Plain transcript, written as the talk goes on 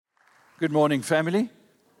Good morning, family.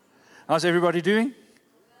 How's everybody doing?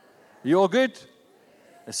 You all good?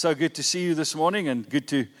 It's so good to see you this morning and good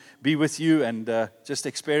to be with you and just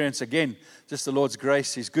experience again just the Lord's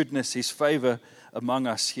grace, His goodness, His favor among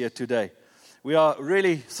us here today. We are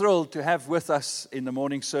really thrilled to have with us in the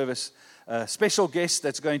morning service a special guest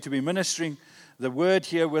that's going to be ministering the word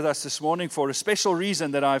here with us this morning for a special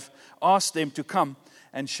reason that I've asked them to come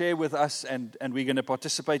and share with us, and we're going to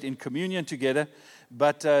participate in communion together.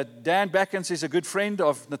 But Dan Backens is a good friend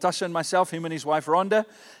of Natasha and myself, him and his wife Rhonda.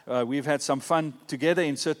 We've had some fun together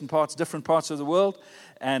in certain parts, different parts of the world.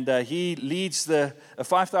 And he leads a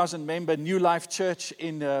 5,000-member New Life Church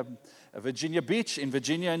in Virginia Beach, in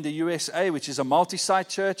Virginia in the USA, which is a multi-site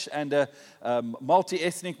church and a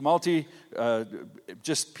multi-ethnic,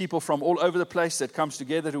 just people from all over the place that comes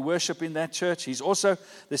together to worship in that church. He's also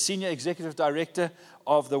the Senior Executive Director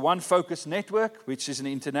of the One Focus Network, which is an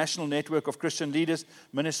international network of Christian leaders,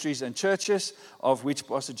 ministries, and churches, of which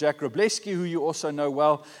Pastor Jack Robleski, who you also know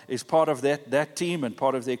well, is part of that team and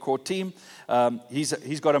part of their core team.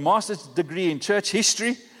 He's got a master's degree in church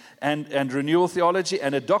history and renewal theology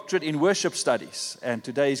and a doctorate in worship studies. And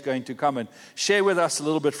today he's going to come and share with us a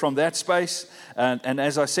little bit from that space. And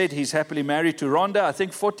as I said, he's happily married to Rhonda, I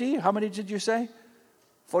think 40. How many did you say?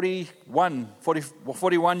 41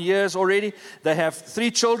 years already. They have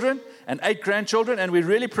 3 children and 8 grandchildren, and we're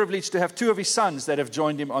really privileged to have 2 of his sons that have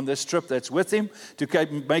joined him on this trip that's with him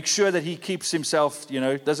to make sure that he keeps himself,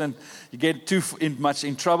 doesn't get too much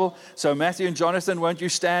in trouble. So Matthew and Jonathan, won't you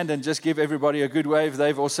stand and just give everybody a good wave?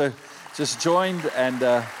 They've also just joined, and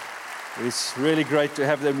it's really great to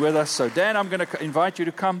have them with us. So Dan, I'm going to invite you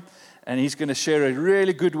to come. And he's going to share a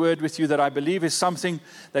really good word with you that I believe is something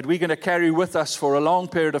that we're going to carry with us for a long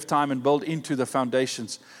period of time and build into the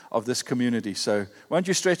foundations of this community. So why don't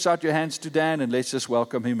you stretch out your hands to Dan and let's just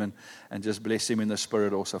welcome him and just bless him in the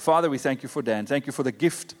Spirit also. Father, we thank you for Dan. Thank you for the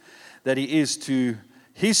gift that he is to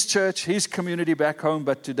his church, his community back home,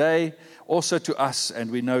 but today also to us. And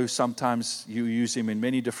we know sometimes you use him in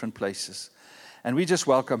many different places. And we just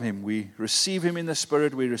welcome him. We receive him in the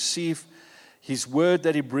Spirit. We receive His word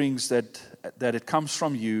that he brings, that it comes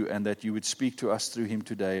from you and that you would speak to us through him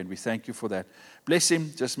today. And we thank you for that. Bless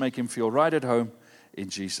him. Just make him feel right at home in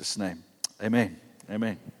Jesus' name. Amen.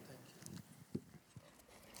 Amen.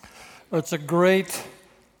 Well, it's a great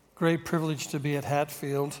privilege to be at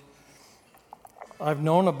Hatfield. I've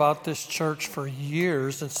known about this church for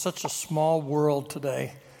years. It's such a small world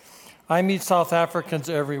today. I meet South Africans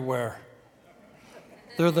everywhere.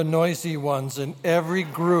 They're the noisy ones in every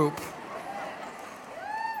group.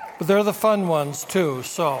 But they're the fun ones, too,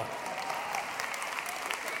 so.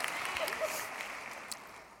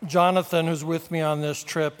 Jonathan, who's with me on this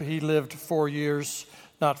trip, he lived 4 years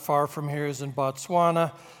not far from here. He's in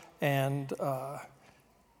Botswana. And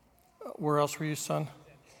where else were you, son?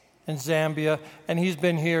 In Zambia. And he's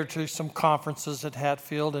been here to some conferences at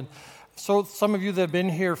Hatfield. And so some of you that have been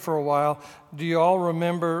here for a while, do you all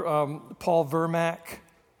remember Paul Vermack?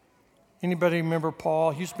 Anybody remember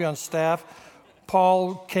Paul? He used to be on staff.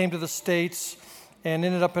 Paul came to the States and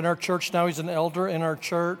ended up in our church. Now he's an elder in our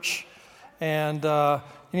church. And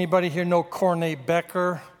anybody here know Corney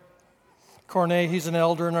Becker? Corney, he's an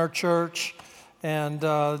elder in our church. And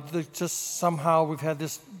just somehow we've had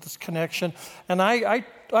this connection. And I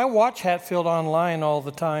watch Hatfield online all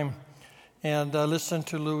the time and listen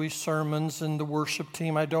to Louis' sermons and the worship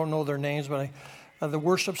team. I don't know their names, but the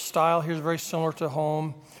worship style here is very similar to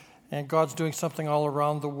home. And God's doing something all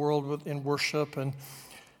around the world in worship. And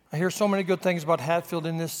I hear so many good things about Hatfield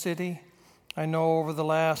in this city. I know over the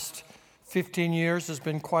last 15 years, there's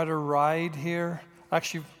been quite a ride here.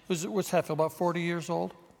 Actually, what's Hatfield, about 40 years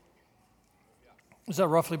old? Is that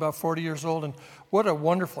roughly about 40 years old? And what a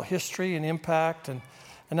wonderful history and impact. And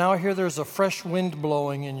now I hear there's a fresh wind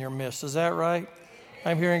blowing in your midst. Is that right?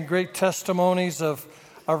 I'm hearing great testimonies of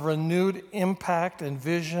renewed impact and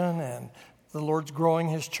vision, and the Lord's growing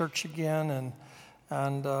His church again,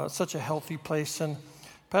 and such a healthy place. And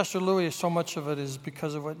Pastor Louis, so much of it is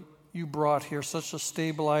because of what you brought here, such a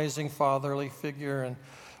stabilizing fatherly figure and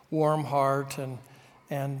warm heart.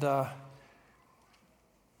 And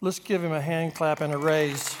let's give him a hand clap and a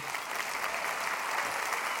raise.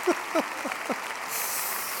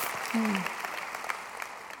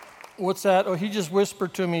 What's that? Oh, he just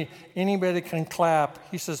whispered to me, anybody can clap.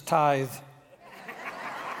 He says tithe.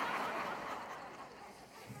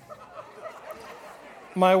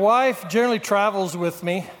 My wife generally travels with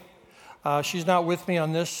me. She's not with me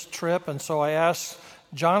on this trip, and so I asked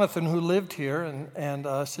Jonathan, who lived here,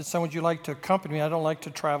 and said, son, would you like to accompany me? I don't like to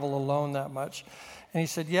travel alone that much. And he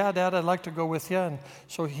said, yeah, Dad, I'd like to go with you. And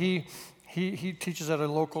so he He teaches at a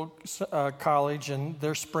local college, and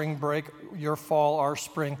their spring break, your fall, our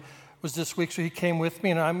spring, was this week. So he came with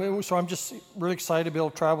me, and I'm just really excited to be able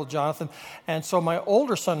to travel with Jonathan. And so my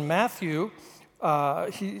older son, Matthew,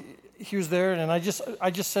 he was there, and I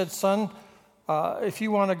just said, son, if you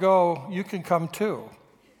want to go, you can come too.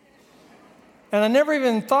 And I never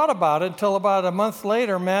even thought about it until about a month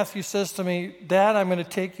later. Matthew says to me, Dad, I'm going to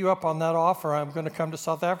take you up on that offer. I'm going to come to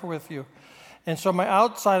South Africa with you. And so on my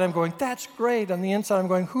outside, I'm going, that's great. On the inside, I'm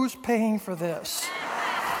going, who's paying for this?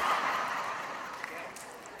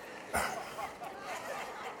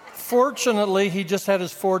 Fortunately, he just had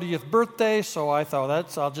his 40th birthday, so I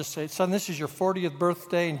thought, I'll just say, son, this is your 40th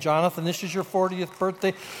birthday, and Jonathan, this is your 40th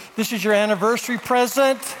birthday. This is your anniversary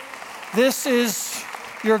present. This is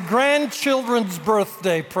your grandchildren's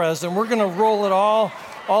birthday present. We're going to roll it all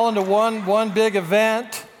into one big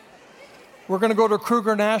event. We're going to go to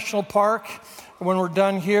Kruger National Park. When we're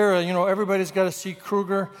done here, everybody's got to see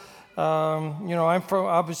Kruger. I'm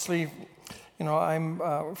from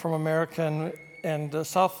America, and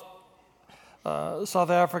South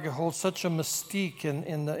Africa holds such a mystique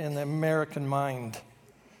in the American mind.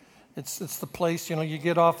 It's the place, you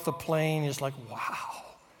get off the plane, it's like, wow,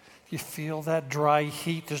 you feel that dry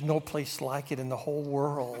heat. There's no place like it in the whole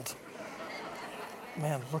world.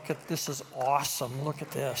 Man, this is awesome. Look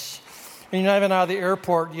at this. And you're not even out of the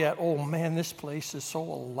airport yet. Oh, man, this place is so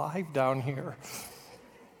alive down here.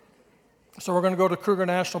 So we're going to go to Kruger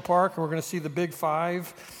National Park, and we're going to see the Big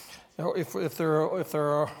Five, if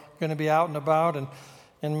they're going to be out and about.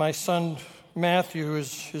 And my son Matthew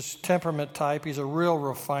is his temperament type. He's a real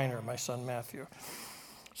refiner, my son Matthew.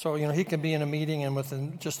 So, he can be in a meeting, and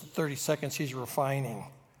within just 30 seconds, he's refining.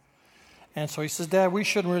 And so he says, Dad, we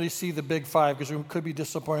shouldn't really see the Big Five because we could be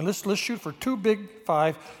disappointed. Let's shoot for 2 Big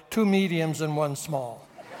Five, 2 mediums, and 1 small.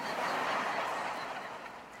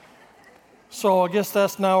 So I guess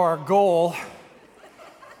that's now our goal,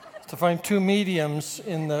 to find 2 mediums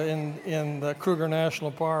in the Kruger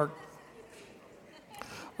National Park.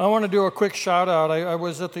 I want to do a quick shout out. I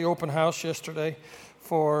was at the open house yesterday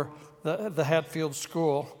for the Hatfield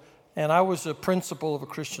School, and I was a principal of a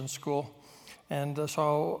Christian school. And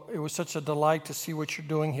so it was such a delight to see what you're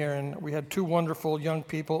doing here. And we had 2 wonderful young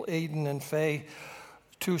people, Aiden and Faye,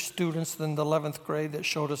 2 students in the 11th grade that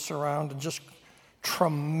showed us around, and just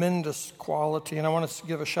tremendous quality. And I want to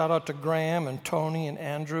give a shout out to Graham and Tony and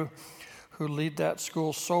Andrew, who lead that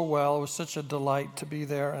school so well. It was such a delight to be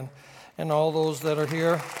there, and all those that are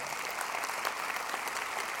here.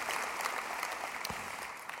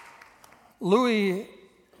 Louis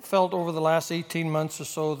felt over the last 18 months or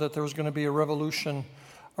so that there was going to be a revolution,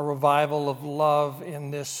 a revival of love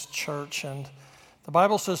in this church. And the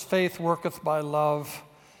Bible says faith worketh by love.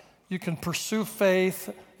 You can pursue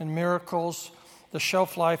faith and miracles. The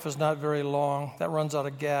shelf life is not very long. That runs out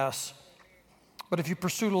of gas. But if you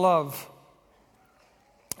pursue love,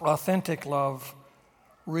 authentic love,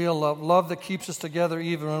 real love, love that keeps us together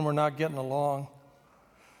even when we're not getting along,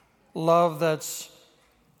 love that's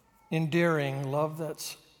endearing, love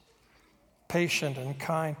that's patient and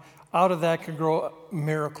kind, out of that can grow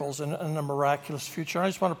miracles and a miraculous future. I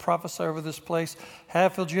just want to prophesy over this place.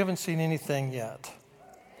 Hatfield, you haven't seen anything yet.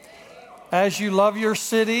 As you love your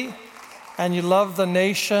city, and you love the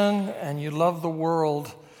nation, and you love the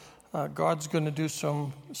world, God's going to do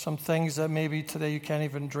some things that maybe today you can't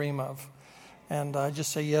even dream of. And I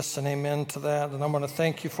just say yes and amen to that, and I'm going to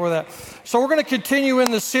thank you for that. So we're going to continue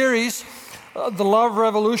in the series, The Love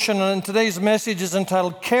Revolution, and today's message is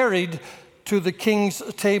entitled Carried to the King's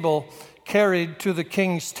Table. Carried to the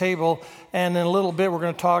King's Table. And in a little bit, we're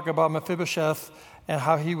going to talk about Mephibosheth and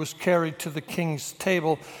how he was carried to the king's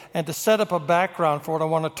table. And to set up a background for what I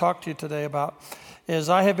want to talk to you today about is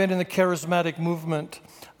I have been in the charismatic movement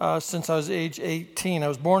since I was age 18. I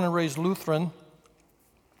was born and raised Lutheran.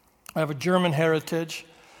 I have a German heritage,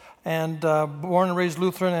 and born and raised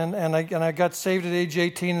Lutheran, and I got saved at age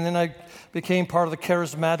 18, and then I became part of the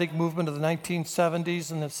charismatic movement of the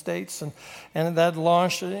 1970s in the States, and that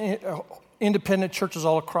launched independent churches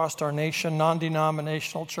all across our nation,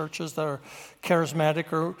 non-denominational churches that are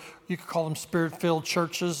charismatic, or you could call them spirit-filled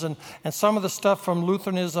churches. And some of the stuff from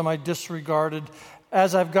Lutheranism I disregarded.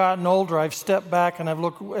 As I've gotten older, I've stepped back and I've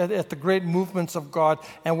looked at the great movements of God.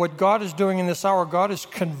 And what God is doing in this hour, God is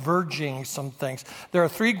converging some things. There are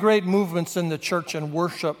 3 great movements in the church and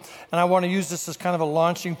worship. And I want to use this as kind of a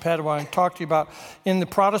launching pad when I talk to you about. In the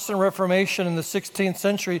Protestant Reformation in the 16th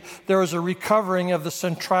century, there was a recovering of the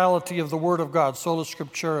centrality of the Word of God, sola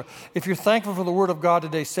scriptura. If you're thankful for the Word of God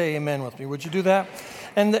today, say amen with me. Would you do that?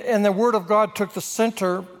 And the Word of God took the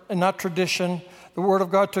center, and not tradition. The Word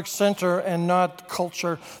of God took center and not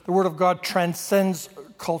culture. The Word of God transcends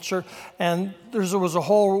culture. And there was a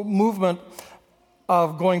whole movement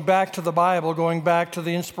of going back to the Bible, going back to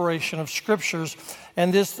the inspiration of Scriptures,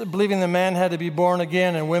 and this believing the man had to be born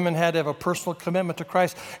again and women had to have a personal commitment to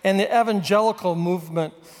Christ. And the evangelical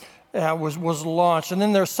movement was launched. And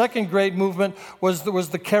then their second great movement was the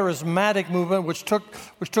charismatic movement, which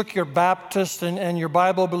took your Baptist and your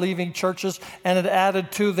Bible-believing churches, and it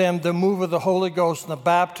added to them the move of the Holy Ghost and the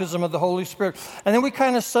baptism of the Holy Spirit. And then we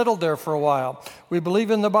kind of settled there for a while. We believe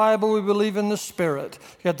in the Bible, we believe in the Spirit.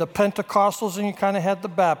 You had the Pentecostals and you kind of had the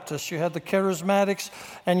Baptists. You had the charismatics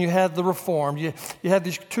and you had the Reformed. You had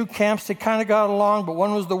these two camps. They kind of got along, but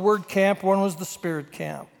one was the Word camp, one was the Spirit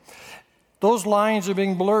camp. Those lines are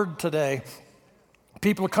being blurred today.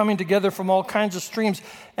 People are coming together from all kinds of streams.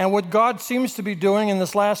 And what God seems to be doing in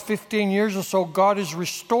this last 15 years or so, God is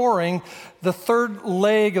restoring the third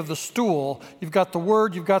leg of the stool. You've got the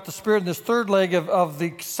Word, you've got the Spirit, and this third leg of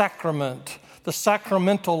the sacrament, the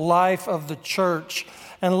sacramental life of the church.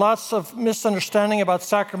 And lots of misunderstanding about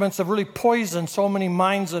sacraments have really poisoned so many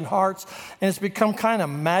minds and hearts. And it's become kind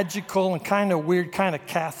of magical and kind of weird, kind of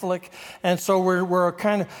Catholic. And so we're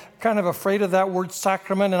kind of afraid of that word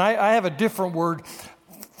sacrament. And I have a different word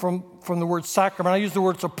from the word sacrament. I use the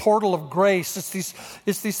word, it's a portal of grace. It's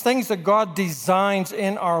these things that God designs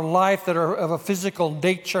in our life that are of a physical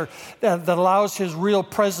nature that allows His real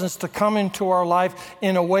presence to come into our life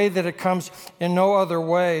in a way that it comes in no other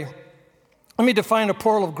way. Let me define a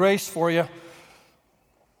portal of grace for you.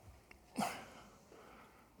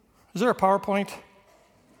 Is there a PowerPoint?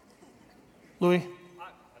 Louis?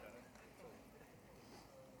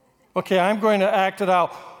 Okay, I'm going to act it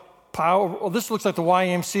out. This looks like the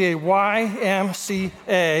YMCA.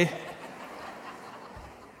 YMCA.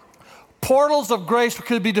 Portals of grace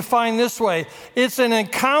could be defined this way. It's an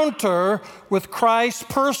encounter with Christ's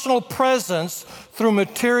personal presence through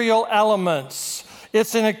material elements.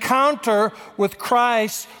 It's an encounter with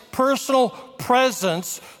Christ's personal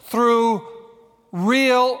presence through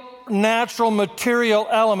real, natural, material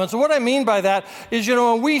elements. And what I mean by that is,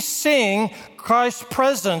 when we sing, Christ's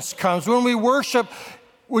presence comes. When we worship,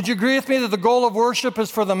 would you agree with me that the goal of worship is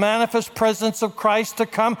for the manifest presence of Christ to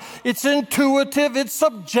come? It's intuitive, it's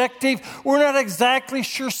subjective. We're not exactly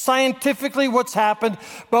sure scientifically what's happened,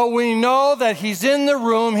 but we know that He's in the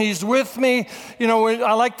room, He's with me.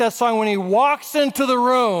 I like that song, when He walks into the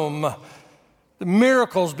room, the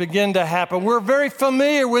miracles begin to happen. We're very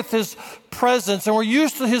familiar with His presence, and we're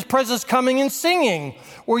used to His presence coming in singing.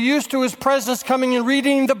 We're used to His presence coming in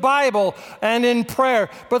reading the Bible and in prayer.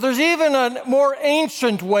 But there's even a more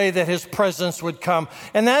ancient way that His presence would come,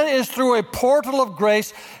 and that is through a portal of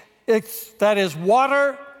grace. That is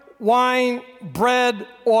water, wine, bread,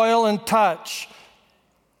 oil, and touch.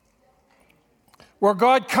 Where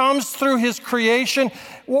God comes through His creation.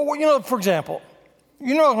 For example,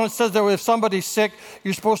 when it says that if somebody's sick,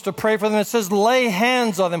 you're supposed to pray for them, it says lay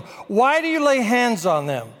hands on them. Why do you lay hands on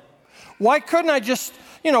them? Why couldn't I just,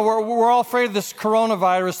 we're all afraid of this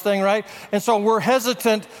coronavirus thing, right? And so we're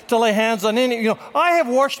hesitant to lay hands on any, I have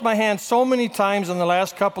washed my hands so many times in the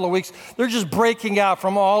last couple of weeks. They're just breaking out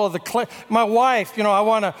from all of the, my wife, I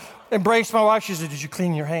want to embrace my wife. She said, did you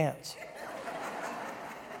clean your hands?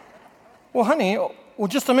 Well, honey,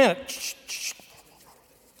 just a minute. Shh.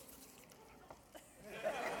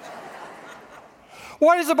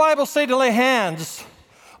 Why does the Bible say to lay hands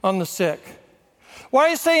on the sick? Why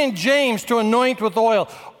does it say in James to anoint with oil?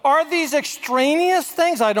 Are these extraneous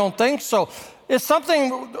things? I don't think so. It's something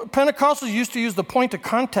Pentecostals used to use, the point of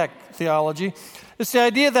contact theology. It's the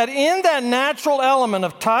idea that in that natural element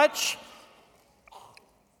of touch,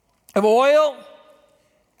 of oil,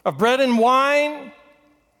 of bread and wine,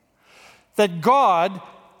 that God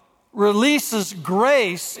releases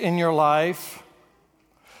grace in your life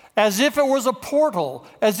as if it was a portal,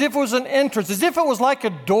 as if it was an entrance, as if it was like a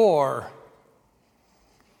door.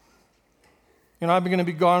 I'm going to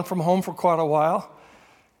be gone from home for quite a while.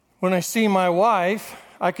 When I see my wife,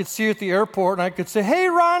 I could see her at the airport and I could say, hey,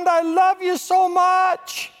 Rhonda, I love you so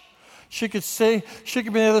much. She could be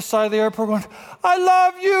on the other side of the airport going, I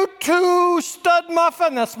love you too, Stud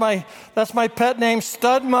Muffin. That's my pet name,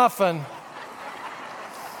 Stud Muffin.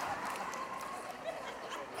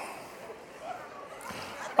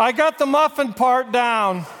 I got the muffin part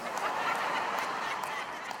down.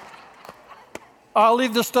 I'll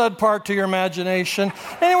leave the stud part to your imagination.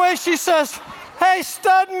 Anyway, she says, hey,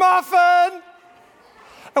 Stud Muffin.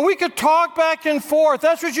 And we could talk back and forth.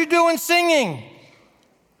 That's what you do in singing.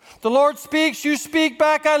 The Lord speaks, you speak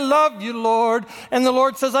back, I love you, Lord. And the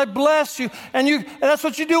Lord says, I bless you. And that's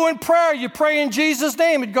what you do in prayer. You pray in Jesus'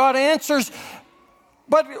 name, and God answers.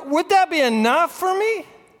 But would that be enough for me?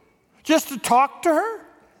 Just to talk to her?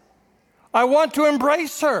 I want to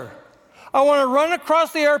embrace her. I want to run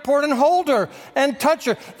across the airport and hold her and touch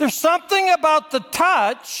her. There's something about the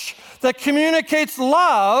touch that communicates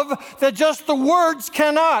love that just the words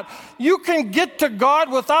cannot. You can get to God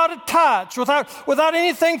without a touch, without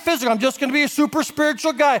anything physical. I'm just going to be a super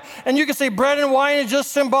spiritual guy. And you can say bread and wine is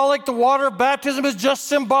just symbolic. The water of baptism is just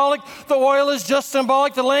symbolic. The oil is just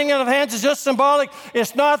symbolic. The laying on of hands is just symbolic.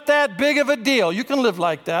 It's not that big of a deal. You can live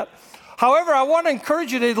like that. However, I want to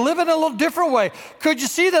encourage you to live in a little different way. Could you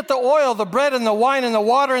see that the oil, the bread and the wine and the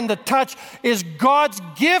water and the touch is God's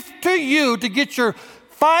gift to you to get your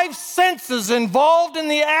 5 senses involved in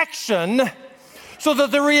the action so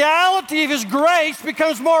that the reality of His grace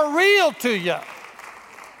becomes more real to you?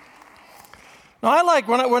 Now, I like,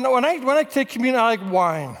 when I take communion, I like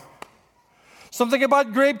wine. Something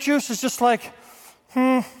about grape juice is just like,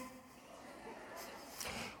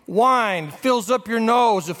 Wine fills up your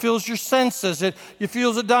nose. It fills your senses. It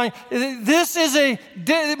feels it down.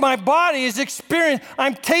 My body is experiencing.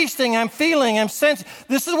 I'm tasting. I'm feeling. I'm sensing.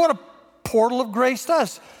 This is what a portal of grace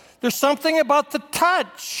does. There's something about the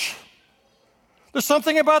touch. There's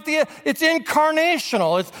something about it's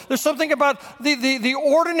incarnational. There's something about the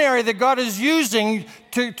ordinary that God is using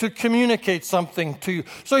to communicate something to you.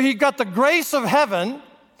 So He got the grace of heaven.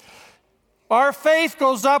 Our faith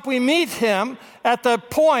goes up, we meet Him at the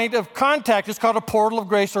point of contact. It's called a portal of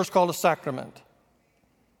grace, or it's called a sacrament.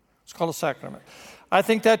 It's called a sacrament. I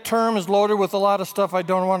think that term is loaded with a lot of stuff I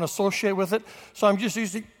don't want to associate with it, so I'm just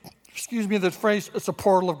using, the phrase, it's a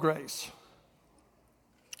portal of grace.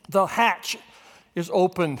 The hatch is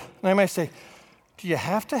opened. And I might say, do you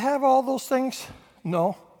have to have all those things?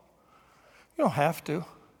 No, you don't have to.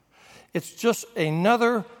 It's just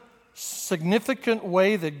another significant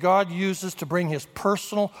way that God uses to bring His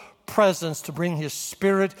personal presence, to bring His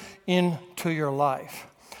Spirit into your life.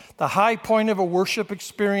 The high point of a worship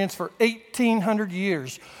experience for 1,800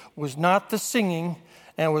 years was not the singing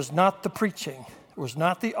and it was not the preaching. It was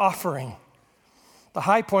not the offering. The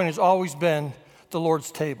high point has always been the Lord's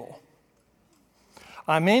table.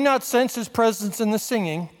 I may not sense His presence in the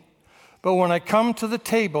singing, but when I come to the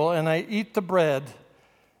table and I eat the bread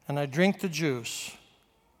and I drink the juice,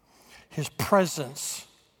 His presence.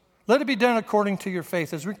 Let it be done according to your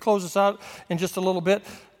faith. As we close this out in just a little bit,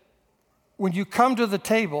 when you come to the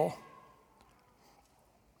table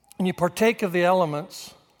and you partake of the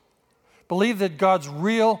elements, believe that God's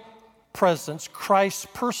real presence, Christ's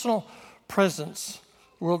personal presence,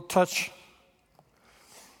 will touch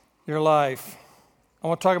your life. I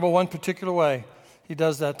want to talk about one particular way He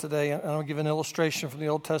does that today, and I'll give an illustration from the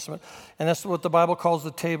Old Testament, and that's what the Bible calls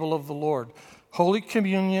the table of the Lord. Holy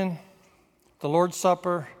Communion, the Lord's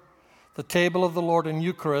Supper, the table of the Lord, and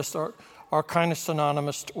Eucharist are kind of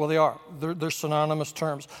synonymous. Well, they are. They're synonymous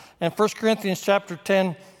terms. And 1 Corinthians chapter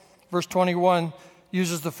 10, verse 21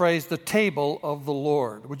 uses the phrase, the table of the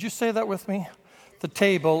Lord. Would you say that with me? The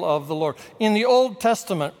table of the Lord. In the Old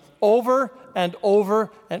Testament, over and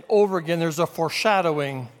over and over again, there's a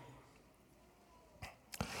foreshadowing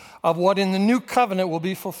of what in the new covenant will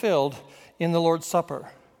be fulfilled in the Lord's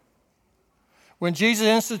Supper. When Jesus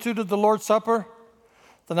instituted the Lord's Supper,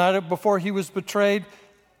 the night before He was betrayed,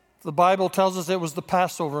 the Bible tells us it was the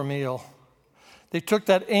Passover meal. They took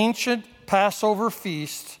that ancient Passover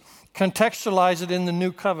feast, contextualized it in the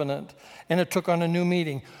new covenant, and it took on a new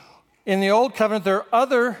meaning. In the old covenant, there are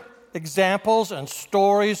other examples and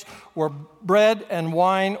stories where bread and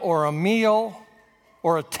wine, or a meal,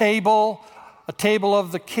 or a table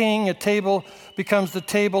of the king, a table becomes the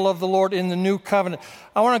table of the Lord in the new covenant.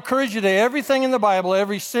 I want to encourage you today, everything in the Bible,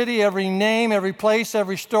 every city, every name, every place,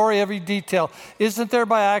 every story, every detail, isn't there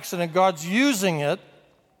by accident. God's using it.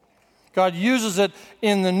 God uses it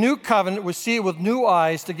in the new covenant. We see it with new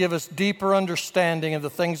eyes to give us deeper understanding of the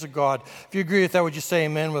things of God. If you agree with that, would you say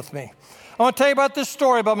amen with me? I want to tell you about this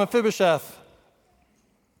story about Mephibosheth.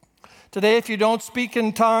 Today, if you don't speak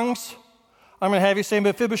in tongues, I'm going to have you say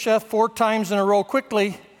Mephibosheth 4 times in a row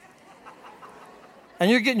quickly,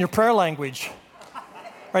 and you're getting your prayer language.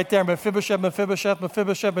 Right there, Mephibosheth, Mephibosheth,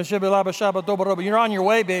 Mephibosheth, Mephibosheth, you're on your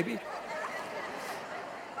way, baby.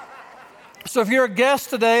 So if you're a guest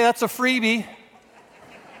today, that's a freebie.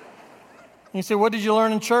 You say, what did you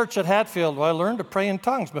learn in church at Hatfield? Well, I learned to pray in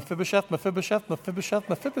tongues. Mephibosheth, Mephibosheth, Mephibosheth,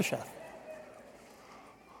 Mephibosheth.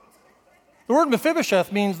 The word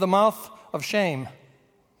Mephibosheth means the mouth of shame.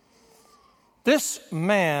 This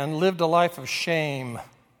man lived a life of shame,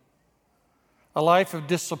 a life of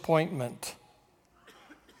disappointment.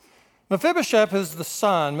 Mephibosheth is the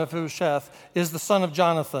son of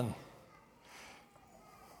Jonathan.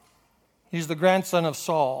 He's the grandson of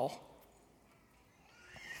Saul.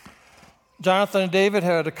 Jonathan and David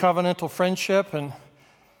had a covenantal friendship, and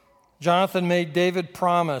Jonathan made David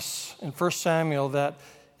promise in 1 Samuel that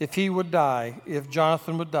if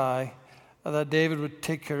Jonathan would die, that David would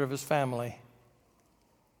take care of his family.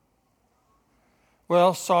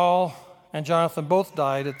 Well, Saul and Jonathan both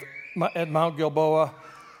died at Mount Gilboa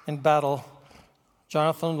in battle.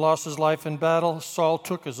 Jonathan lost his life in battle. Saul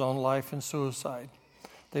took his own life in suicide.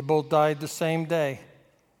 They both died the same day.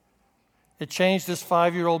 It changed this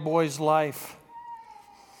 5-year-old boy's life.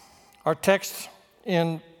 Our text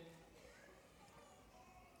in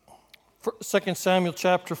 2 Samuel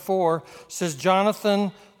chapter 4 says,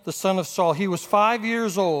 Jonathan, the son of Saul, he was 5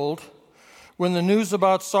 years old when the news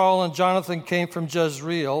about Saul and Jonathan came from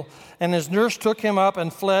Jezreel, and his nurse took him up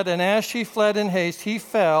and fled, and as she fled in haste, he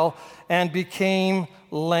fell and became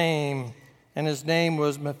lame, and his name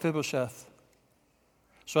was Mephibosheth.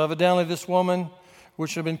 So evidently this woman,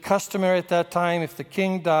 which had been customary at that time, if the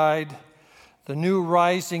king died, the new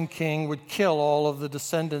rising king would kill all of the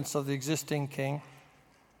descendants of the existing king.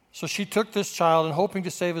 So she took this child, and hoping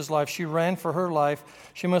to save his life, she ran for her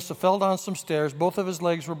life. She must have fell down some stairs. Both of his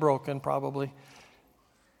legs were broken, probably.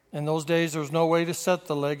 In those days, there was no way to set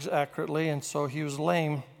the legs accurately, and so he was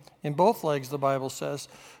lame in both legs, the Bible says,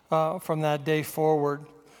 from that day forward.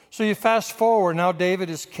 So you fast forward. Now David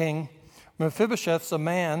is king. Mephibosheth's a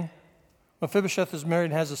man. Mephibosheth is married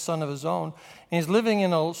and has a son of his own. And he's living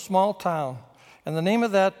in a small town. And the name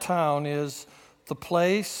of that town is the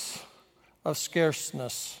place of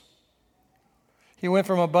scarceness. He went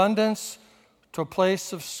from abundance to a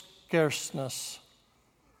place of scarceness.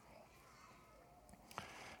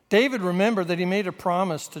 David remembered that he made a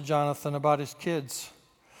promise to Jonathan about his kids.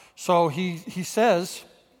 So he says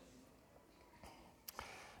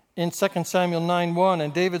in 2 Samuel 9:1,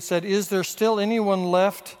 and David said, "Is there still anyone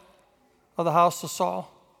left of the house of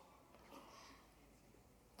Saul,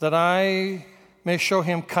 that I may show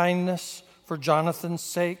him kindness for Jonathan's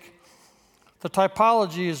sake?" The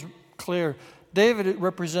typology is clear. David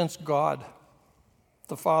represents God,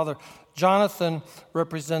 the Father. Jonathan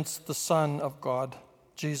represents the Son of God,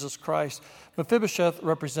 Jesus Christ. Mephibosheth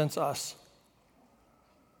represents us,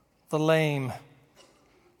 the lame,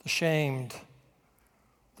 the shamed,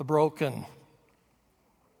 the broken.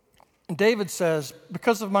 And David says,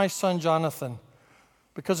 because of my son Jonathan,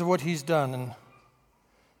 because of what he's done, and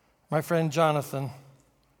my friend Jonathan,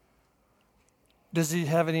 does he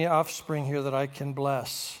have any offspring here that I can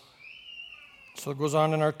bless? So it goes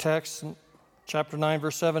on in our text, in chapter 9,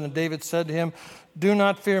 verse 7, and David said to him, "Do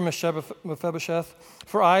not fear, Mephibosheth,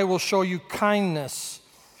 for I will show you kindness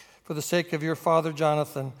for the sake of your father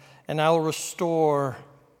Jonathan, and I will restore,"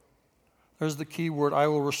 there's the key word, "I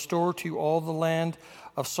will restore to you all the land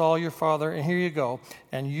of Saul your father," and here you go,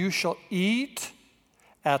 "and you shall eat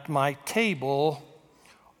at my table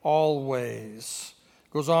always."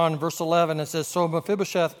 Goes on in verse 11, it says, "So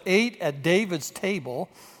Mephibosheth ate at David's table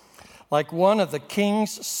like one of the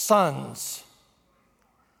king's sons."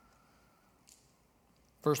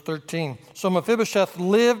 Verse 13, "So Mephibosheth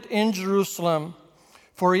lived in Jerusalem,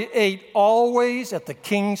 for he ate always at the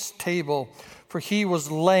king's table, for he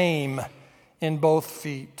was lame in both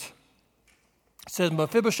feet." It says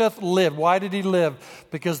Mephibosheth lived. Why did he live?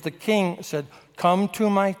 Because the king said, "Come to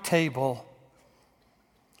my table."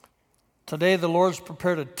 Today the Lord's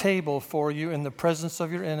prepared a table for you in the presence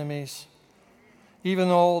of your enemies. Even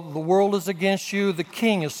though the world is against you, the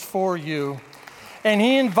king is for you. And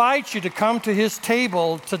he invites you to come to his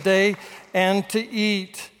table today and to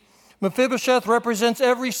eat. Mephibosheth represents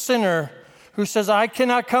every sinner who says, "I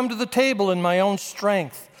cannot come to the table in my own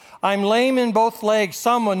strength. I'm lame in both legs.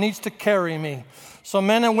 Someone needs to carry me." So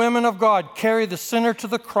men and women of God, carry the sinner to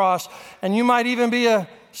the cross. And you might even be a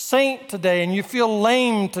saint today and you feel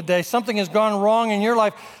lame today. Something has gone wrong in your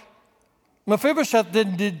life. Mephibosheth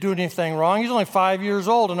didn't do anything wrong. He's only 5 years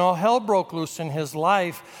old, and all hell broke loose in his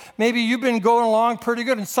life. Maybe you've been going along pretty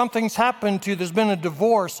good, and something's happened to you. There's been a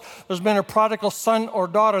divorce. There's been a prodigal son or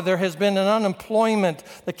daughter. There has been an unemployment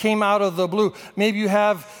that came out of the blue. Maybe you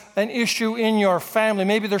have an issue in your family.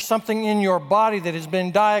 Maybe there's something in your body that has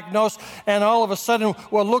been diagnosed, and all of a sudden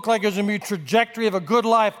what looked like it was going to be a trajectory of a good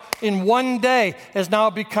life in one day has now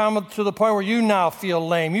become to the point where you now feel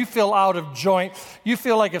lame. You feel out of joint. You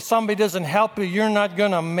feel like if somebody doesn't help you, you're not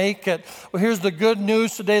going to make it. Well, here's the good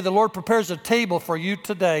news today. The Lord prepares a table for you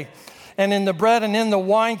today. And in the bread and in the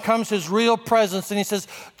wine comes his real presence. And he says,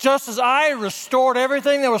 just as I restored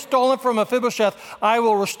everything that was stolen from Mephibosheth, I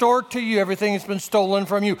will restore to you everything that's been stolen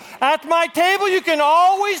from you. At my table, you can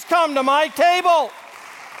always come to my table.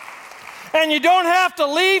 And you don't have to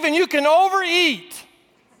leave, and you can overeat.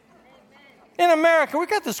 In America, we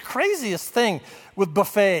got this craziest thing with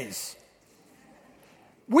buffets.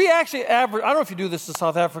 We actually I don't know if you do this in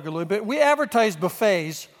South Africa a little bit, we advertise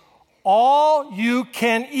buffets, all you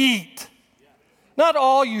can eat. Not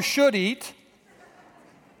all you should eat.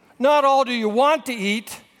 Not all do you want to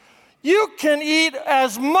eat. You can eat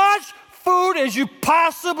as much food as you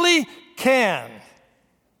possibly can.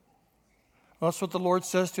 That's what the Lord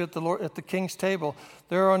says to you at the king's table.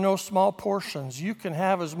 There are no small portions. You can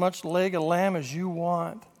have as much leg of lamb as you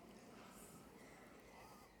want.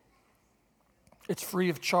 It's free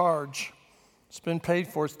of charge. It's been paid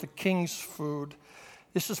for. It's the king's food.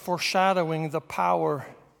 This is foreshadowing the power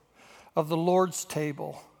of the Lord's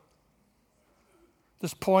table.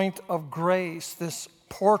 This point of grace, this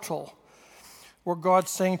portal where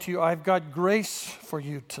God's saying to you, I've got grace for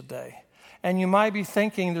you today. And you might be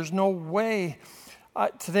thinking, there's no way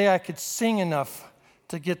today I could sing enough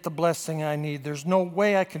to get the blessing I need. There's no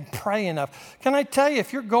way I can pray enough. Can I tell you,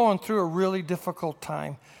 if you're going through a really difficult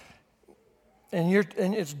time and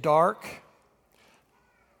it's dark,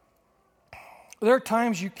 there are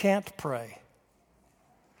times you can't pray.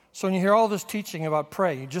 So when you hear all this teaching about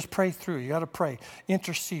pray, you just pray through. You got to pray,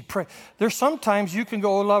 intercede, pray. There's sometimes you can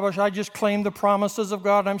go, oh, Lord, I just claim the promises of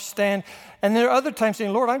God. I'm stand. And there are other times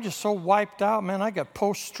saying, Lord, I'm just so wiped out, man. I got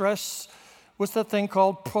post-stress. What's that thing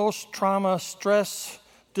called? Post-trauma stress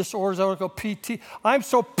disorders. I would go PT. I'm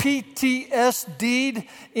so PTSD'd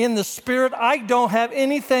in the spirit. I don't have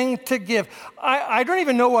anything to give. I don't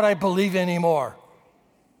even know what I believe anymore.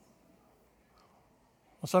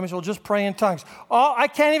 Somebody says, well, just pray in tongues. Oh, I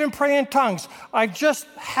can't even pray in tongues. I just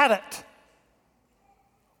had it.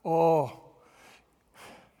 Oh,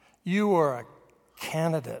 you are a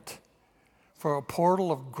candidate for a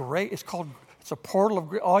portal of grace. It's a portal of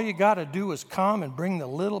grace. All you got to do is come and bring the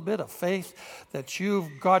little bit of faith that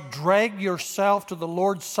you've got. Drag yourself to the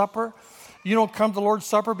Lord's Supper. You don't come to the Lord's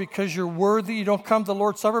Supper because you're worthy. You don't come to the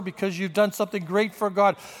Lord's Supper because you've done something great for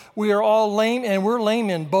God. We are all lame, and we're lame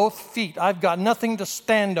in both feet. I've got nothing to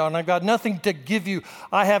stand on. I've got nothing to give you.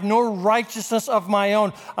 I have no righteousness of my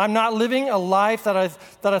own. I'm not living a life that I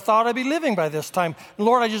thought I'd be living by this time.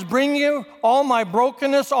 Lord, I just bring you all my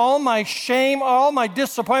brokenness, all my shame, all my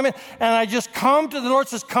disappointment, and I just come to the Lord.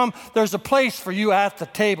 Says, come, there's a place for you at the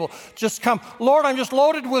table. Just come. Lord, I'm just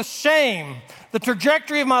loaded with shame. The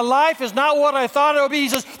trajectory of my life is not what I thought it would be. He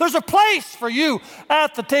says, there's a place for you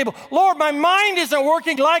at the table. Lord, my mind isn't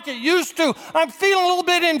working like it used to. I'm feeling a little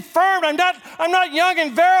bit infirmed. I'm not young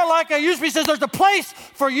and virile like I used to be. He says, there's a place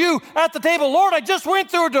for you at the table. Lord, I just went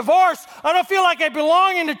through a divorce. I don't feel like I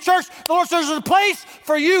belong in the church. The Lord says, there's a place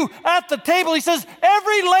for you at the table. He says,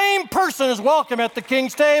 every lame person is welcome at the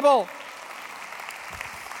king's table.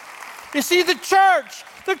 You see, the church,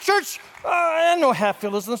 I know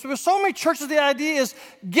Hatfield is this, but so many churches, the idea is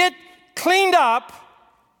get cleaned up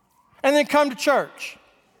and then come to church.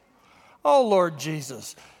 Oh, Lord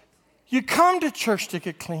Jesus. You come to church to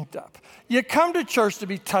get cleaned up. You come to church to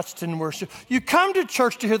be touched in worship. You come to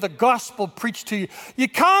church to hear the gospel preached to you. You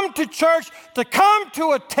come to church to come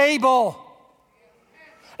to a table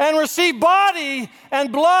and receive body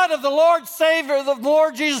and blood of the Lord Savior, the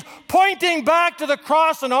Lord Jesus, pointing back to the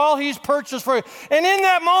cross and all He's purchased for you. And in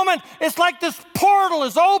that moment, it's like this portal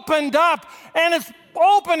is opened up, and it's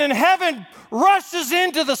open, and heaven rushes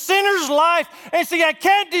into the sinner's life. And you say, I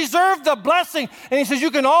can't deserve the blessing. And He says, you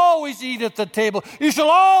can always eat at the table. You shall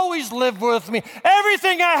always live with me.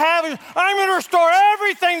 Everything I have, I'm going to restore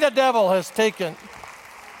everything the devil has taken.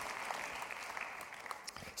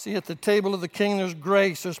 See, at the table of the king, there's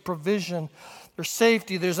grace, there's provision, there's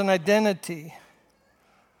safety, there's an identity.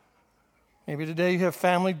 Maybe today you have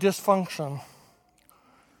family dysfunction.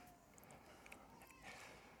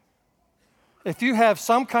 If you have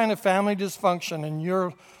some kind of family dysfunction in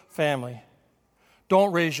your family,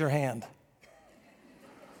 don't raise your hand.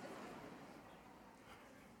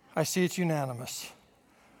 I see it's unanimous.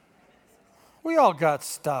 We all got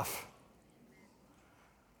stuff.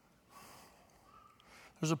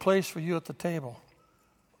 There's a place for you at the table.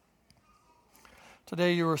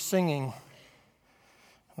 Today you were singing.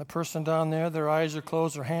 The person down there, their eyes are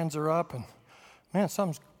closed, their hands are up, and man,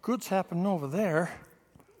 something good's happening over there.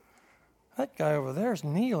 That guy over there is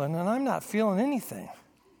kneeling, and I'm not feeling anything.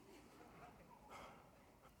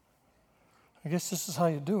 I guess this is how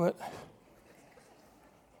you do it.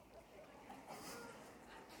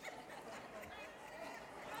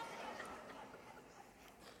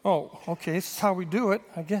 Oh, okay, this is how we do it.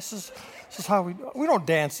 I guess this is how we don't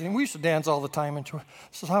dance. We used to dance all the time in church.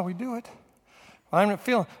 This is how we do it. I'm not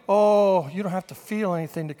feeling. Oh, you don't have to feel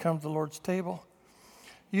anything to come to the Lord's table.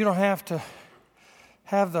 You don't have to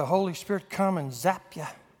have the Holy Spirit come and zap you.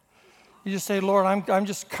 You just say, Lord, I'm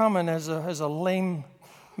just coming as a lame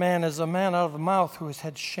man, as a man out of the mouth who has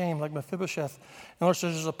had shame, like Mephibosheth. And Lord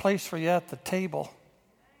says, there's a place for you at the table.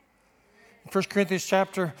 In 1 Corinthians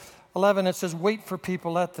chapter 11, it says, wait for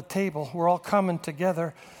people at the table. We're all coming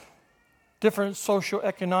together. Different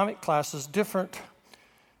socioeconomic classes, different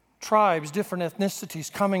tribes, different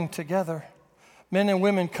ethnicities coming together. Men and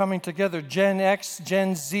women coming together. Gen X,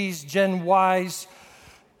 Gen Zs, Gen Ys,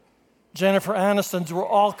 Jennifer Aniston's, we're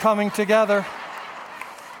all coming together.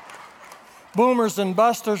 Boomers and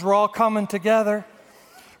busters, we're all coming together.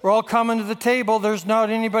 We're all coming to the table. There's not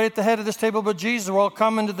anybody at the head of this table but Jesus. We're all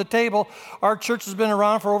coming to the table. Our church has been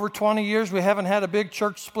around for over 20 years. We haven't had a big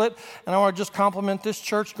church split. And I want to just compliment this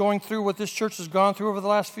church going through what this church has gone through over the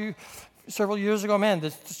last several years ago. Man,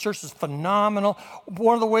 this church is phenomenal.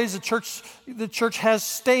 One of the ways the church has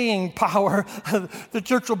staying power, the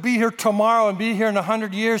church will be here tomorrow and be here in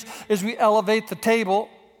 100 years, is we elevate the table.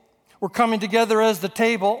 We're coming together as the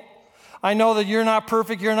table. I know that you're not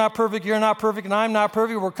perfect, and I'm not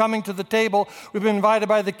perfect. We're coming to the table. We've been invited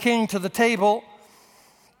by the King to the table.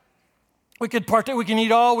 We can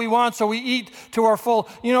eat all we want, so we eat to our full.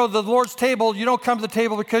 You know, the Lord's table, you don't come to the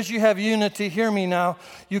table because you have unity. Hear me now.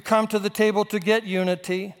 You come to the table to get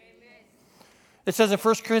unity. Amen. It says in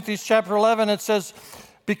 1 Corinthians chapter 11, it says,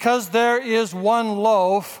 because there is one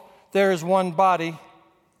loaf, there is one body.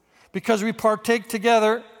 Because we partake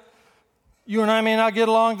together. You and I may not get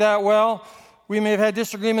along that well. We may have had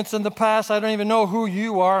disagreements in the past. I don't even know who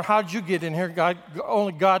you are. How did you get in here?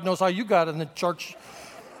 Only God knows how you got in the church.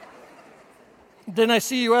 Didn't I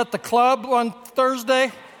see you at the club on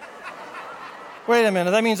Thursday? Wait a minute.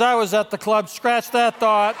 That means I was at the club. Scratch that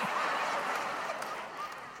thought.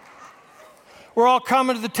 We're all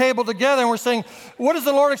coming to the table together and we're saying, what does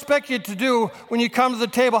the Lord expect you to do when you come to the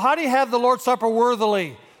table? How do you have the Lord's Supper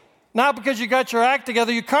worthily? Not because you got your act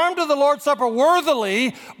together. You come to the Lord's Supper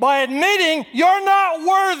worthily by admitting you're not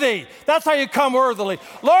worthy. That's how you come worthily.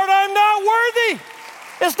 Lord, I'm not worthy.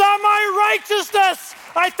 It's not my righteousness.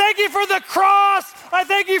 I thank you for the cross. I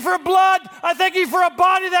thank you for blood. I thank you for a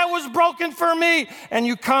body that was broken for me. And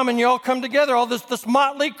you come and you all come together. All this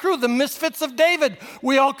motley crew, the misfits of David.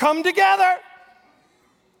 We all come together.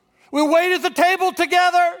 We wait at the table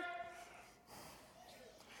together.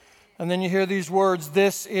 And then you hear these words,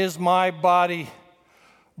 this is my body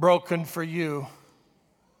broken for you.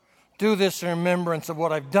 Do this in remembrance of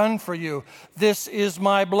what I've done for you. This is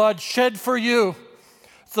my blood shed for you.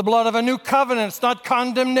 It's the blood of a new covenant. It's not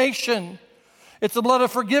condemnation. It's the blood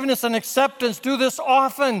of forgiveness and acceptance. Do this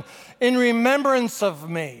often in remembrance of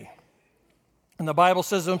me. And the Bible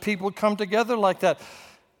says when people would come together like that,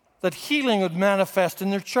 that healing would manifest in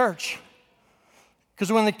their church.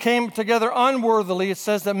 Because when they came together unworthily, it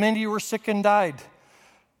says that many were sick and died.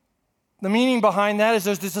 The meaning behind that is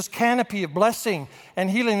there's this canopy of blessing and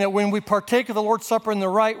healing that when we partake of the Lord's Supper in the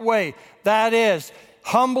right way, that is,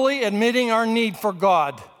 humbly admitting our need for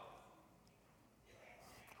God.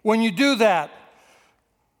 When you do that,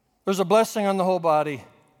 there's a blessing on the whole body.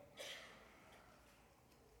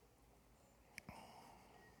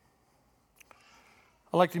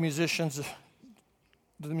 I like the musicians.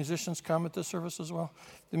 Do the musicians come at this service as well?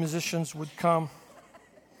 The musicians would come.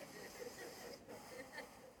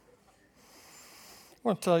 I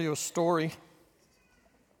want to tell you a story.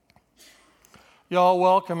 Y'all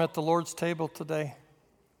welcome at the Lord's table today.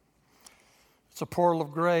 It's a portal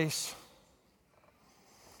of grace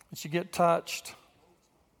that you get touched.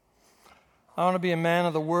 I want to be a man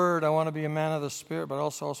of the Word. I want to be a man of the Spirit, but I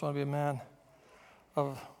also want to be a man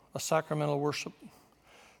of a sacramental worship.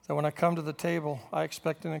 That when I come to the table, I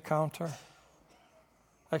expect an encounter.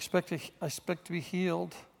 I expect to be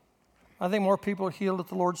healed. I think more people are healed at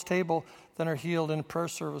the Lord's table than are healed in prayer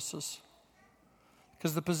services.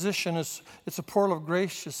 Because the position is, it's a portal of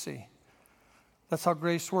grace, you see. That's how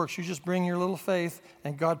grace works. You just bring your little faith,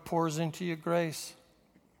 and God pours into you grace.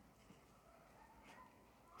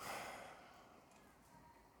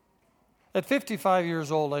 At 55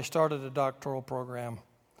 years old, I started a doctoral program.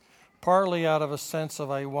 Partly out of a sense of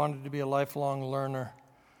I wanted to be a lifelong learner.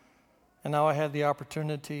 And now I had the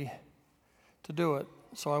opportunity to do it.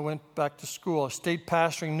 So I went back to school. I stayed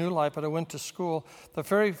pastoring New Life, but I went to school. The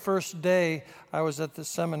very first day I was at the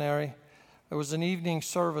seminary, it was an evening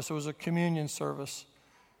service. It was a communion service.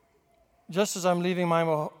 Just as I'm leaving my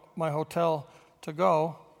hotel to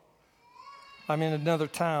go, I'm in another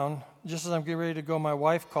town. Just as I'm getting ready to go, my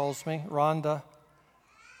wife calls me, Rhonda.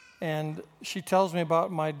 And she tells me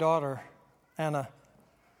about my daughter, Anna.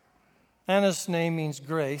 Anna's name means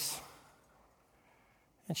grace.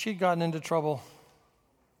 And she'd gotten into trouble.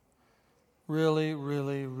 Really,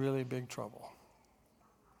 really, really big trouble.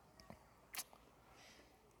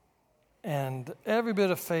 And every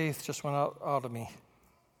bit of faith just went out of me.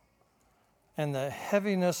 And the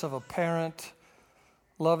heaviness of a parent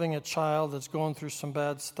loving a child that's going through some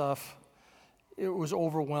bad stuff, it was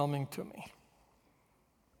overwhelming to me.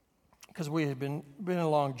 Because we had been a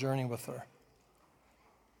long journey with her.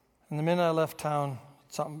 And the minute I left town,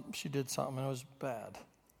 she did something, and it was bad.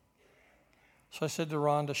 So I said to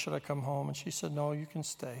Rhonda, should I come home? And she said, no, you can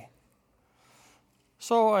stay.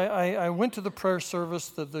 So I went to the prayer service,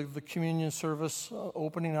 the communion service,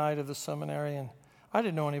 opening night of the seminary, and I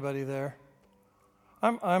didn't know anybody there.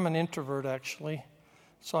 I'm an introvert, actually.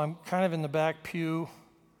 So I'm kind of in the back pew,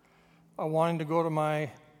 wanting to go to my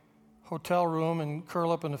hotel room and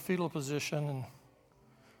curl up in a fetal position and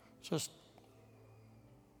just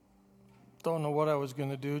don't know what I was going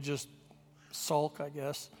to do, just sulk, I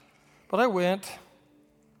guess. But I went,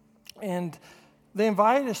 and they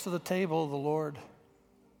invited us to the table of the Lord.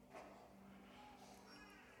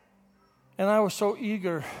 And I was so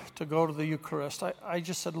eager to go to the Eucharist. I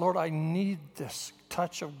just said, Lord, I need this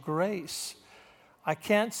touch of grace. I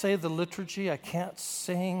can't say the liturgy. I can't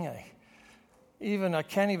sing. I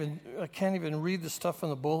can't even read the stuff in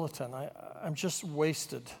the bulletin. I'm just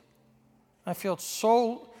wasted. I felt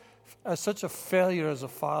such a failure as a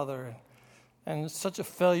father, and such a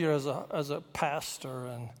failure as a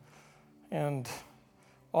pastor, and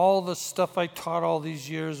all the stuff I taught all these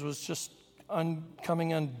years was just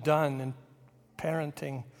coming undone in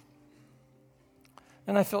parenting.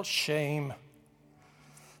 And I felt shame.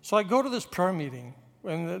 So I go to this prayer meeting,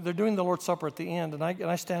 and they're doing the Lord's Supper at the end, and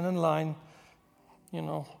I stand in line, you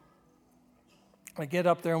know. I get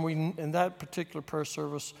up there, and in that particular prayer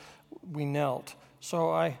service, we knelt.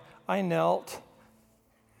 So I knelt,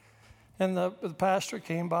 and the pastor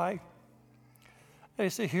came by. And he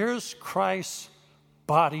said, here's Christ's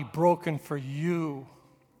body broken for you.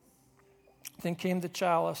 Then came the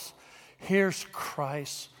chalice. Here's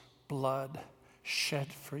Christ's blood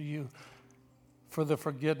shed for you for the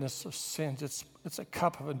forgiveness of sins. It's a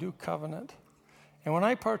cup of a new covenant. And when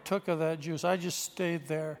I partook of that juice, I just stayed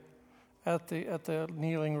there at the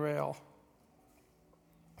kneeling rail.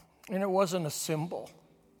 And it wasn't a symbol.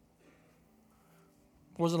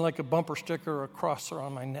 It wasn't like a bumper sticker or a cross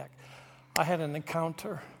around my neck. I had an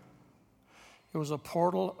encounter. It was a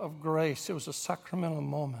portal of grace. It was a sacramental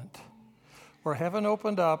moment where heaven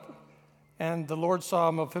opened up and the Lord saw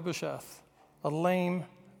Mephibosheth, a lame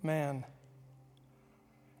man.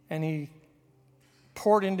 And he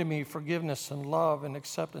poured into me forgiveness and love and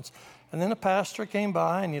acceptance. And then a pastor came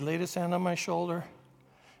by and he laid his hand on my shoulder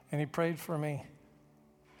and he prayed for me.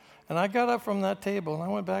 And I got up from that table and I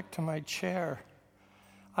went back to my chair.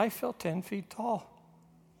 I felt 10 feet tall.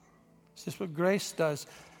 It's just what grace does.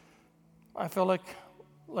 I felt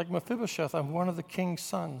like Mephibosheth. I'm one of the king's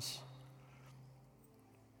sons.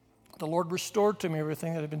 The Lord restored to me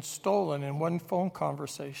everything that had been stolen in one phone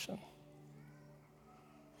conversation.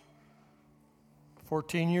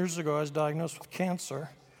 14 years ago, I was diagnosed with cancer.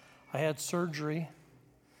 I had surgery,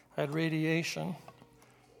 I had radiation,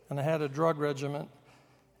 and I had a drug regimen.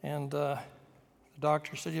 And the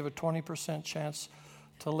doctor said, you have a 20% chance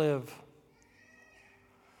to live.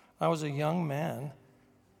 I was a young man.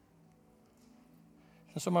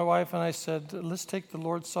 And so my wife and I said, let's take the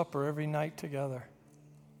Lord's Supper every night together.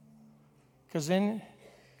 Because then,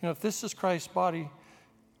 if this is Christ's body,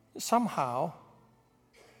 somehow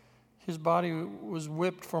his body was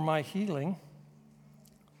whipped for my healing.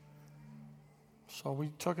 So we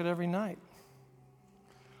took it every night.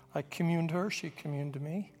 I communed her, she communed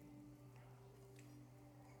me.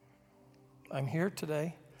 I'm here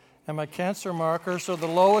today, and my cancer markers are the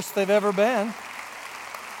lowest they've ever been.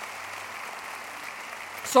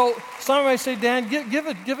 So some might say, Dan, give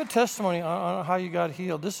a testimony on how you got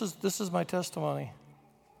healed. This is my testimony.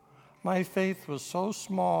 My faith was so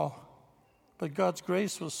small, but God's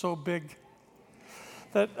grace was so big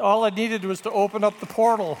that all I needed was to open up the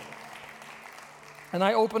portal. And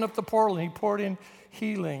I opened up the portal, and he poured in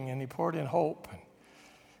healing, and he poured in hope.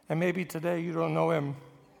 And maybe today you don't know him.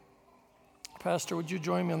 Pastor, would you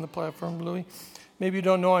join me on the platform, Louis? Maybe you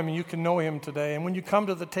don't know him, and you can know him today. And when you come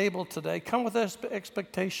to the table today, come with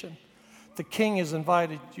expectation. The King has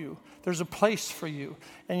invited you. There's a place for you.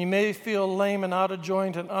 And you may feel lame and out of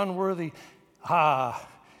joint and unworthy.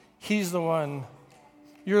 He's the one.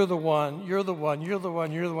 You're the one. You're the one. You're the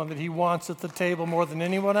one. You're the one that he wants at the table more than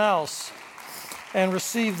anyone else. And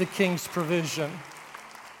receive the King's provision.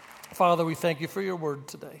 Father, we thank you for your word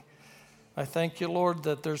today. I thank you, Lord,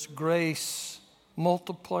 that there's grace,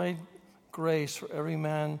 multiplied grace for every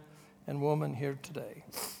man and woman here today.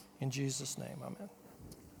 In Jesus' name, amen.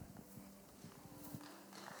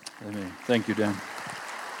 Amen. Thank you, Dan.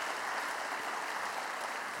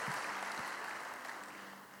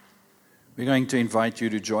 We're going to invite you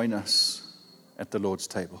to join us at the Lord's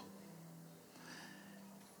table.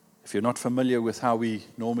 If you're not familiar with how we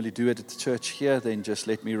normally do it at the church here, then just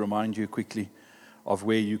let me remind you quickly of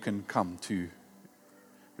where you can come to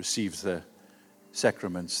receive the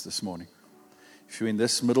sacraments this morning. If you're in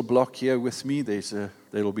this middle block here with me,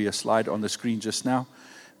 there'll be a slide on the screen just now.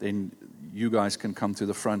 Then you guys can come to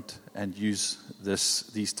the front and use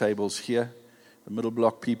these tables here. The middle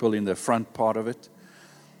block people in the front part of it.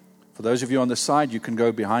 For those of you on the side, you can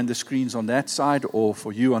go behind the screens on that side, or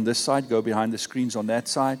for you on this side, go behind the screens on that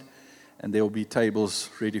side, and there will be tables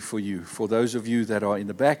ready for you. For those of you that are in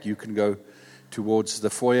the back, you can go towards the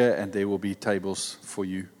foyer, and there will be tables for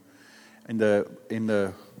you. In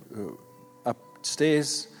the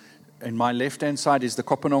upstairs, in my left-hand side is the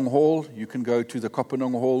Kopanong Hall. You can go to the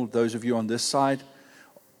Kopanong Hall, those of you on this side,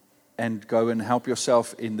 and go and help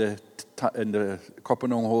yourself in the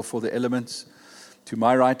Kopanong Hall for the elements. To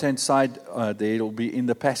my right-hand side, there will be in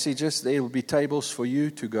the passages, there will be tables for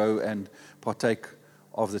you to go and partake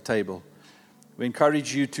of the table. We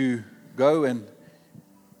encourage you to go and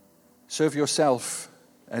serve yourself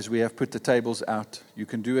as we have put the tables out. You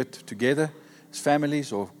can do it together as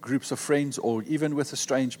families or groups of friends, or even with a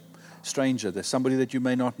stranger. There's somebody that you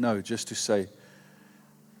may not know, just to say,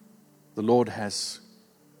 the Lord has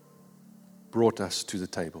brought us to the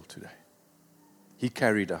table today. He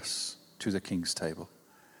carried us to the King's table.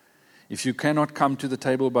 If you cannot come to the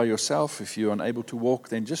table by yourself, if you're unable to walk,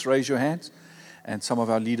 then just raise your hands, and some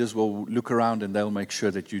of our leaders will look around and they'll make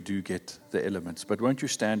sure that you do get the elements. But won't you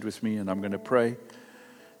stand with me, and I'm going to pray,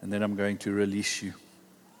 and then I'm going to release you.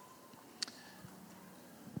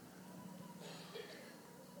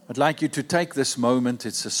 I'd like you to take this moment.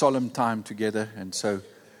 It's a solemn time together, and so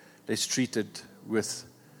let's treat it with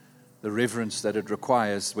the reverence that it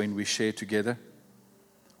requires when we share together.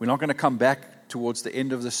 We're not going to come back towards the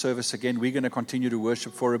end of the service again. We're going to continue to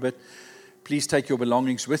worship for a bit. Please take your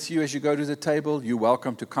belongings with you as you go to the table. You're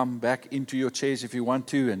welcome to come back into your chairs if you want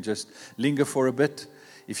to and just linger for a bit.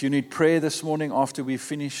 If you need prayer this morning after we've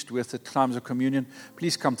finished with the times of communion,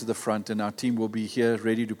 please come to the front and our team will be here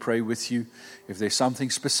ready to pray with you. If there's something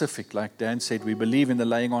specific, like Dan said, we believe in the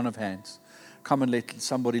laying on of hands. Come and let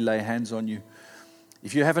somebody lay hands on you.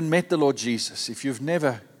 If you haven't met the Lord Jesus, if you've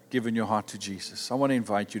never given your heart to Jesus, I want to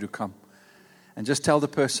invite you to come and just tell the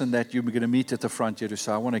person that you're going to meet at the front here to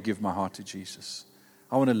say, I want to give my heart to Jesus.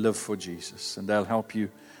 I want to live for Jesus, and they'll help you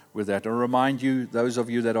with that. I'll remind you, those of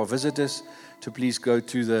you that are visitors, to please go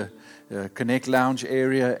to the Connect Lounge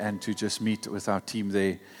area and to just meet with our team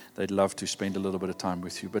there. They'd love to spend a little bit of time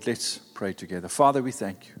with you. But let's pray together. Father, we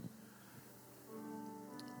thank you.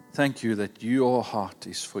 Thank you that your heart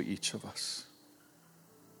is for each of us.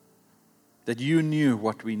 That you knew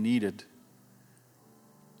what we needed,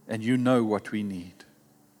 and you know what we need.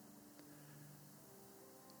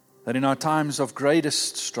 That in our times of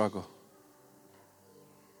greatest struggle,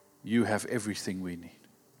 you have everything we need.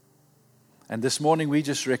 And this morning we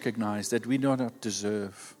just recognize that we do not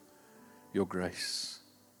deserve your grace.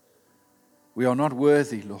 We are not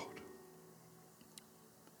worthy, Lord.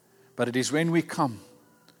 But it is when we come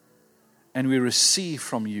and we receive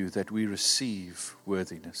from you that we receive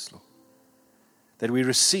worthiness, Lord. That we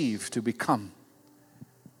receive to become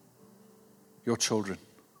your children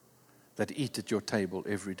that eat at your table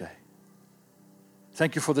every day.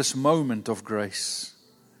 Thank you for this moment of grace.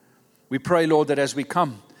 We pray, Lord, that as we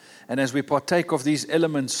come and as we partake of these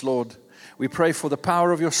elements, Lord, we pray for the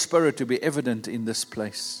power of your Spirit to be evident in this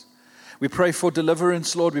place. We pray for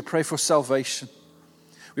deliverance, Lord. We pray for salvation.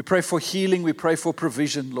 We pray for healing. We pray for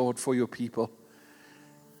provision, Lord, for your people.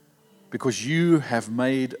 Because you have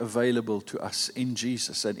made available to us in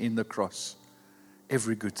Jesus and in the cross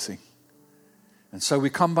every good thing. And so we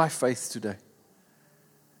come by faith today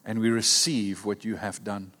and we receive what you have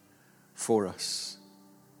done for us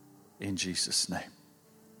in Jesus' name.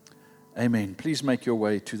 Amen. Please make your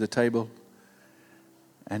way to the table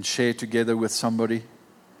and share together with somebody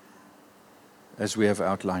as we have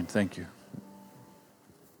outlined. Thank you.